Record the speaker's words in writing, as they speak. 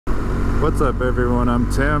What's up everyone,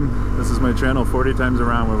 I'm Tim. This is my channel 40 Times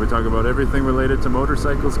Around, where we talk about everything related to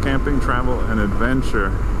motorcycles, camping, travel, and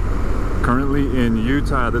adventure. Currently in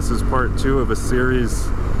Utah. This is part 2 of a series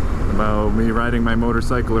about me riding my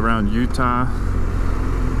motorcycle around Utah.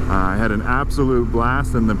 I had an absolute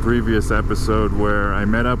blast in the previous episode where I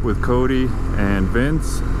met up with Cody and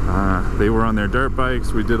Vince. They were on their dirt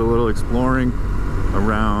bikes. We did a little exploring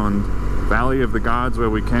around Valley of the Gods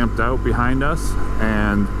where we camped out behind us,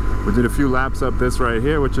 and we did a few laps up this right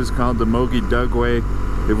here, which is called the Mokee Dugway.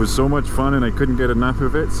 It was so much fun and I couldn't get enough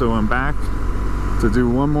of it, so I'm back to do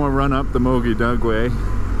one more run up the Mokee Dugway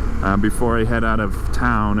before I head out of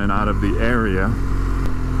town and out of the area.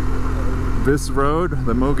 This road,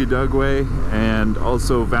 the Mokee Dugway, and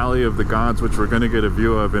also Valley of the Gods, which we're going to get a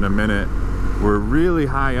view of in a minute, were really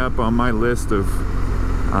high up on my list of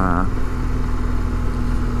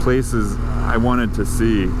places I wanted to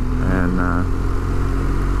see, and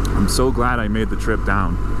I'm so glad I made the trip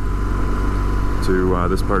down to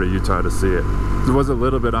this part of Utah to see it. It was a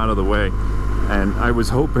little bit out of the way, and I was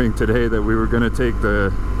hoping today that we were going to take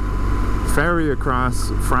the ferry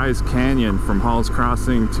across Bryce Canyon from Hall's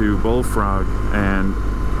Crossing to Bullfrog, and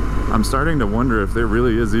I'm starting to wonder if there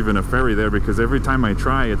really is even a ferry there, because every time I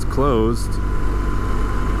try it's closed.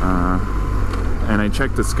 And I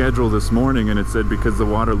checked the schedule this morning and it said because the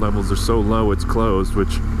water levels are so low it's closed,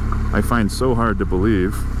 which I find so hard to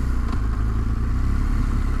believe.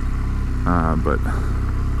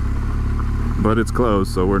 But it's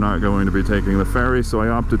closed, so we're not going to be taking the ferry, so I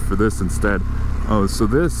opted for this instead. Oh, so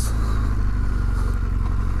this,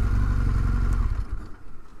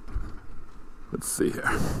 let's see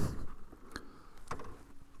here.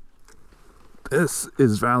 This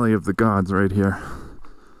is Valley of the Gods right here.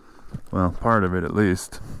 Well, part of it at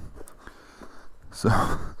least. So,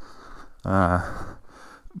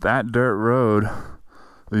 that dirt road,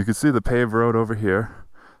 you can see the paved road over here,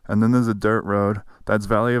 and then there's a dirt road. That's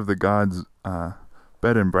Valley of the Gods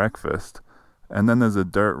bed and breakfast. And then there's a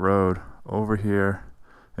dirt road over here,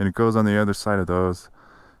 and it goes on the other side of those.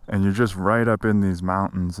 And you're just right up in these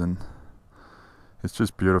mountains, and it's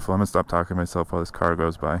just beautiful. I'm gonna stop talking to myself while this car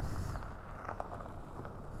goes by.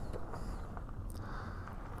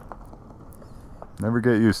 Never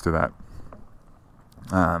get used to that.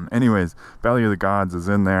 Anyways, Valley of the Gods is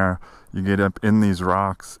in there. You get up in these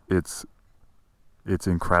rocks. It's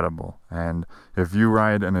incredible. And if you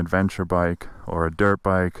ride an adventure bike or a dirt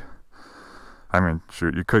bike, I mean,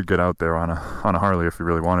 shoot, you could get out there on a Harley if you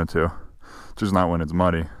really wanted to, just not when it's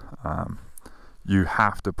muddy. You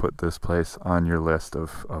have to put this place on your list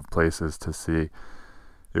of places to see.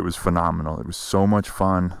 It was phenomenal. It was so much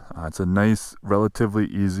fun. It's a nice, relatively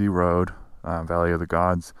easy road. Valley of the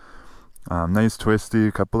Gods, nice twisty,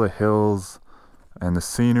 a couple of hills, and the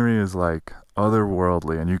scenery is like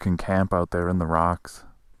otherworldly, and you can camp out there in the rocks.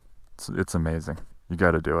 It's amazing. You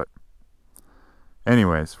got to do it.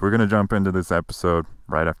 Anyways, we're gonna jump into this episode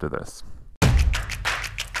right after this.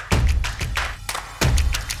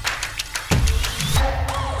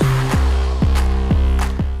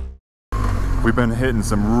 We've been hitting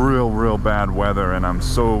some real bad weather, and I'm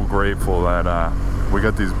so grateful that we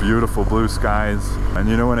got these beautiful blue skies. And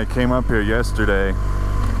you know, when I came up here yesterday,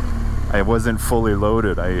 I wasn't fully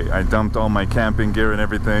loaded. I dumped all my camping gear and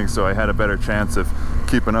everything, so I had a better chance of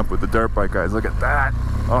keeping up with the dirt bike guys. Look at that.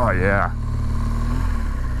 Oh yeah.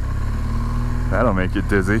 That'll make you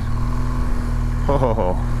dizzy.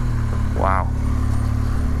 Oh, wow.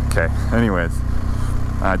 Okay, anyways.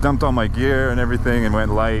 I dumped all my gear and everything and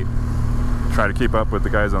went light. Try to keep up with the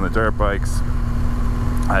guys on the dirt bikes.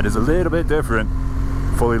 It is a little bit different.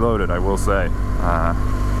 Fully loaded, I will say,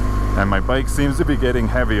 and my bike seems to be getting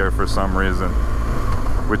heavier for some reason,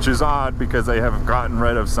 which is odd because I have gotten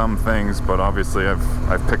rid of some things, but obviously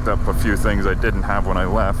I've picked up a few things I didn't have when I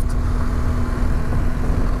left.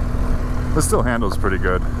 This still handles pretty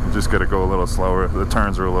good. You just gotta go a little slower. The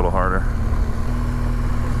turns are a little harder.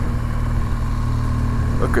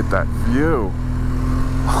 Look at that view.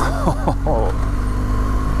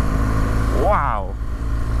 Wow.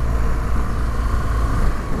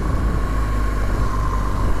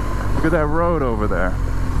 Look at that road over there.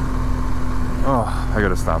 Oh, I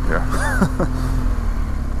gotta stop here.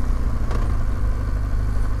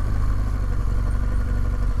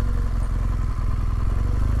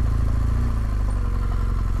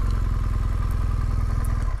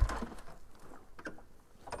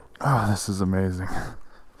 Oh, this is amazing.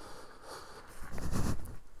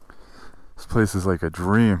 This place is like a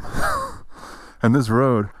dream. And this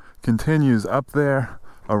road continues up there,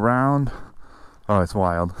 around. Oh, it's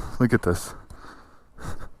wild. Look at this.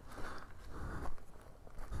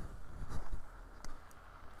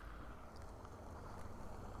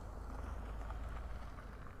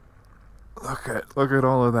 Look at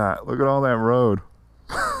all of that. Look at all that road.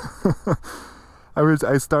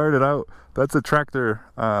 I started out, that's a tractor,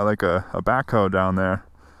 like a backhoe down there.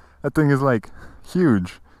 That thing is like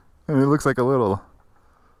huge. And it looks like a little,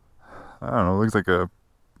 I don't know, it looks like a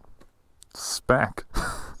speck.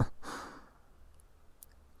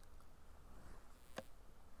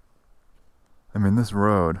 I mean, this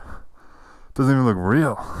road doesn't even look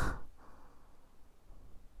real.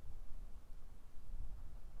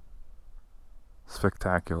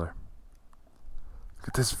 Spectacular. Look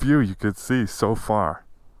at this view you could see so far.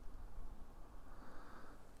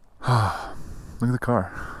 Look at the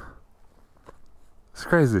car. It's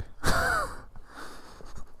crazy.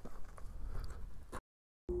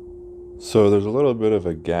 So there's a little bit of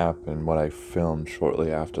a gap in what I filmed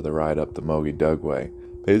shortly after the ride up the Mokee Dugway.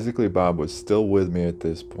 Basically, Bob was still with me at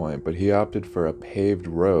this point, but he opted for a paved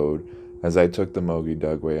road as I took the Mokee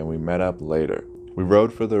Dugway, and we met up later. We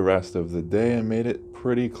rode for the rest of the day and made it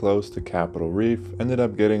pretty close to Capital Reef, ended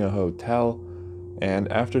up getting a hotel,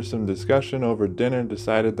 and after some discussion over dinner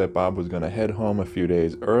decided that Bob was going to head home a few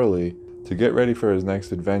days early to get ready for his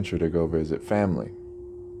next adventure to go visit family.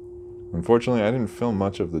 Unfortunately, I didn't film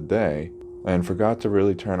much of the day and forgot to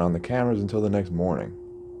really turn on the cameras until the next morning.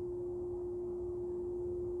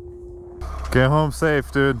 Get home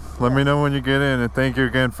safe, dude. Let me know when you get in, and thank you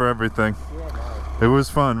again for everything. It was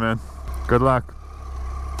fun, man. Good luck.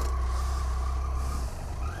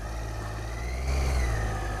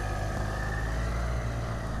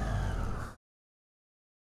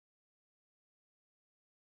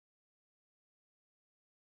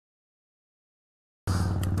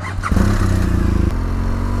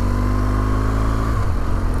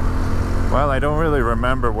 Well, I don't really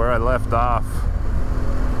remember where I left off.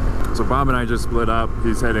 So Bob and I just split up.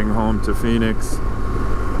 He's heading home to Phoenix.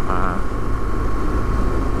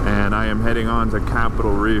 And I am heading on to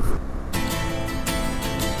Capital Reef.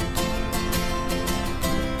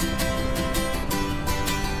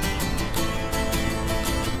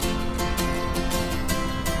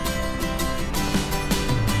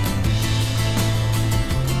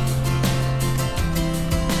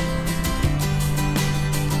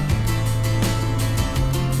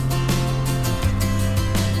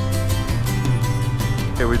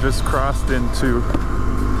 We just crossed into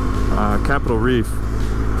Capital Reef,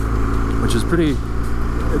 which is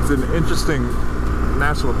it's an interesting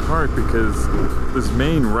national park because this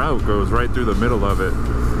main route goes right through the middle of it.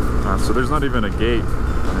 So there's not even a gate.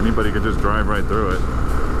 Anybody could just drive right through it.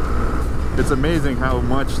 It's amazing how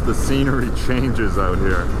much the scenery changes out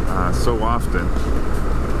here so often.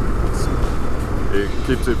 It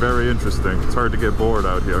keeps it very interesting. It's hard to get bored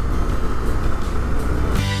out here.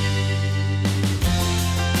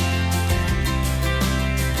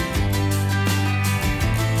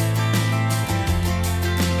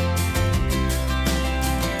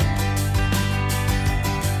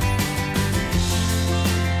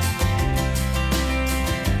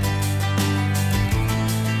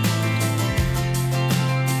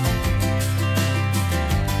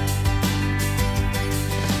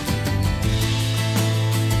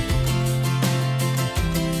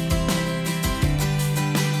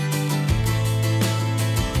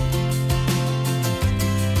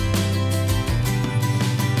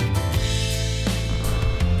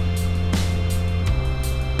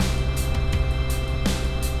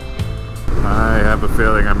 I have a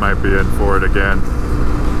feeling I might be in for it again.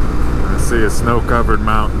 I see a snow-covered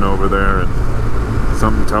mountain over there, and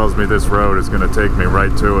something tells me this road is going to take me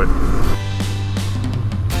right to it.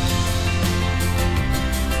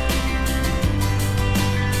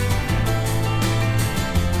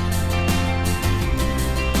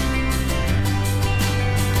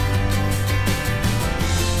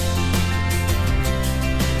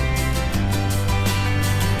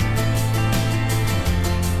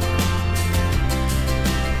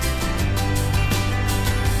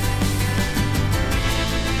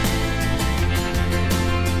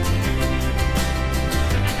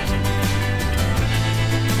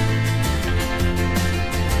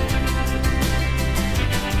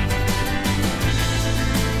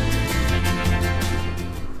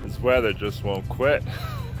 Weather just won't quit.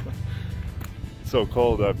 It's so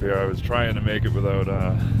cold up here. I was trying to make it without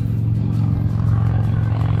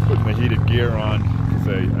putting the heated gear on because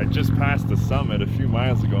I just passed the summit a few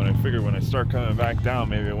miles ago, and I figured when I start coming back down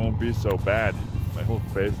maybe it won't be so bad. My whole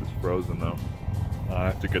face is frozen though. I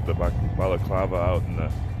have to get the balaclava out and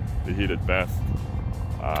the heated vest.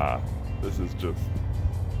 This is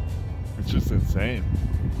it's just insane.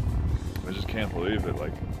 I just can't believe it.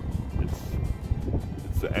 Like it's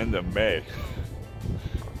the end of May.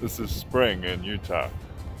 This is spring in Utah.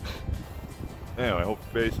 Anyway, I hope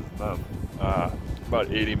face is numb.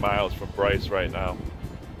 about 80 miles from Bryce right now.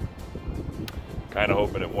 Kind of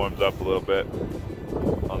hoping it warms up a little bit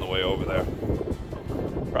on the way over there.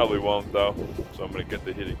 Probably won't though, so I'm gonna get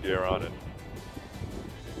the heated gear on and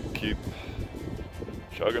keep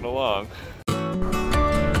chugging along.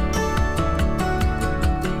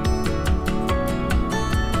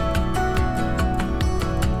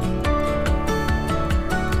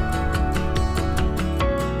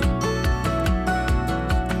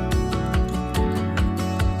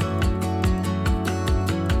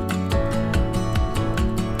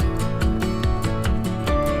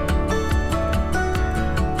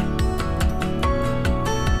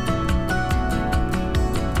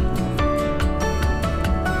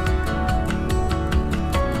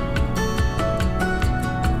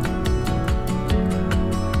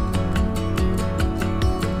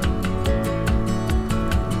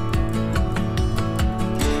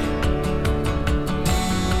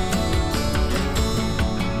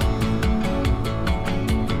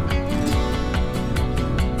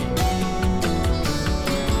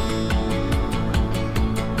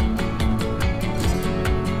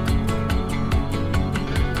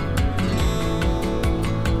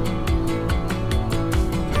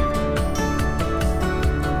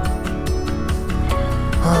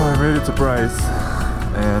 Made it to Bryce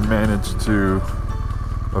and managed to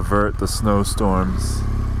avert the snowstorms,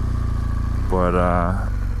 but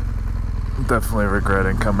definitely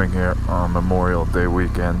regretting coming here on Memorial Day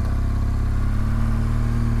weekend.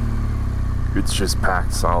 It's just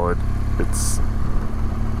packed solid. It's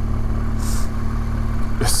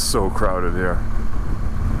so crowded here.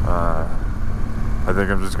 I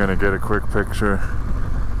think I'm just gonna get a quick picture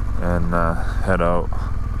and head out.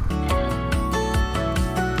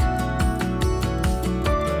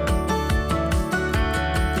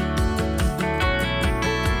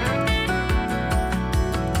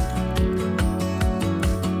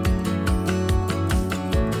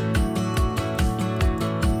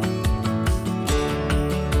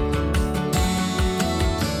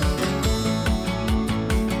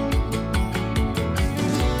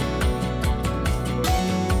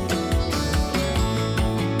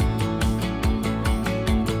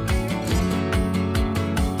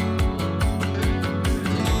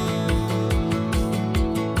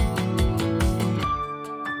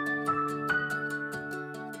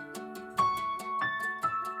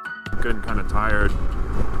 Getting kind of tired.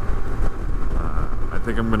 I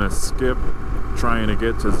think I'm gonna skip trying to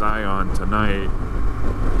get to Zion tonight.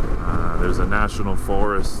 There's a national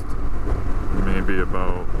forest maybe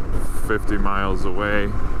about 50 miles away.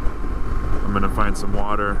 I'm gonna find some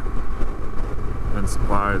water and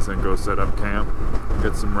supplies and go set up camp,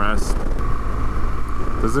 get some rest.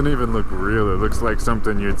 Doesn't even look real. It looks like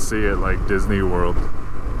something you'd see at like Disney World.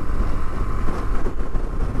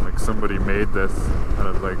 Like somebody made this out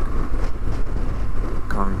of like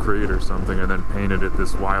concrete or something and then painted it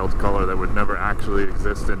this wild color that would never actually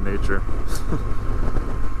exist in nature.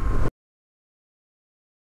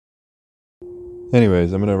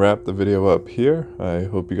 Anyways, I'm going to wrap the video up here. I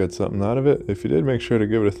hope you got something out of it. If you did, make sure to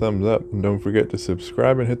give it a thumbs up and don't forget to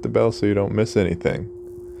subscribe and hit the bell so you don't miss anything.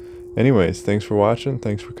 Anyways, thanks for watching.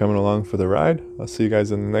 Thanks for coming along for the ride. I'll see you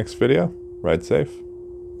guys in the next video. Ride safe.